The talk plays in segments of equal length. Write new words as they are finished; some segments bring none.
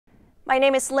My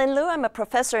name is Lynn Loo. I'm a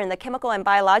professor in the Chemical and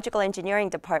Biological Engineering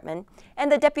Department and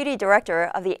the Deputy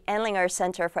Director of the Andlinger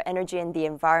Center for Energy and the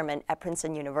Environment at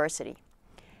Princeton University.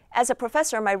 As a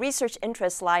professor, my research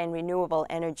interests lie in renewable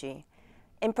energy.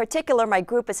 In particular, my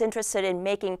group is interested in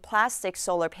making plastic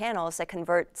solar panels that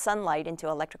convert sunlight into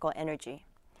electrical energy.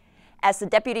 As the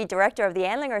Deputy Director of the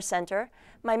Andlinger Center,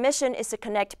 my mission is to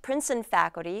connect Princeton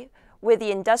faculty with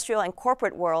the industrial and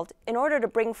corporate world in order to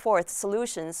bring forth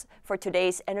solutions for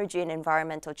today's energy and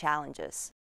environmental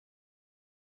challenges.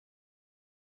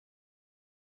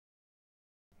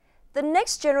 The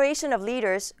next generation of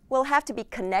leaders will have to be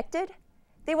connected,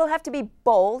 they will have to be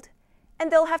bold,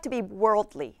 and they'll have to be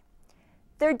worldly.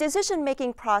 Their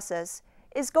decision-making process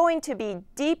is going to be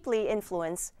deeply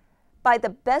influenced by the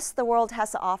best the world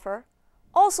has to offer,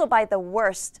 also by the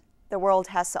worst the world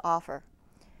has to offer.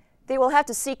 They will have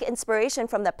to seek inspiration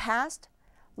from the past,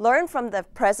 learn from the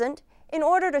present, in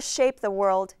order to shape the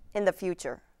world in the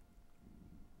future.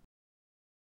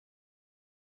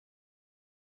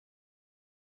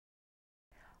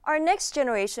 Our next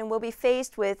generation will be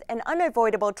faced with an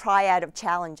unavoidable triad of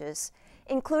challenges,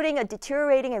 including a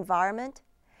deteriorating environment,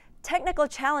 technical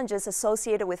challenges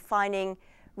associated with finding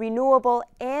renewable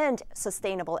and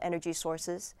sustainable energy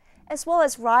sources, as well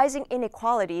as rising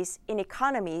inequalities in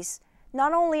economies,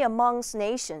 not only amongst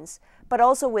nations, but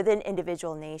also within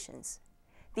individual nations.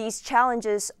 These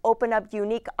challenges open up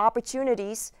unique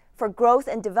opportunities for growth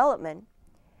and development,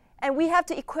 and we have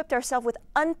to equip ourselves with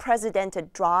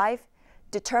unprecedented drive,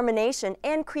 determination,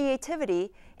 and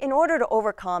creativity in order to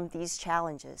overcome these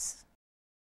challenges.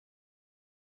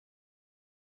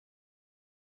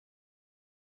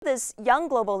 This Young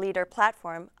Global Leader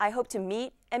platform, I hope to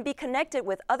meet and be connected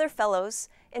with other fellows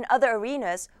in other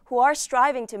arenas who are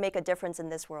striving to make a difference in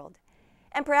this world.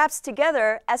 And perhaps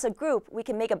together, as a group, we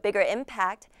can make a bigger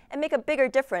impact and make a bigger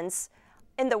difference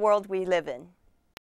in the world we live in.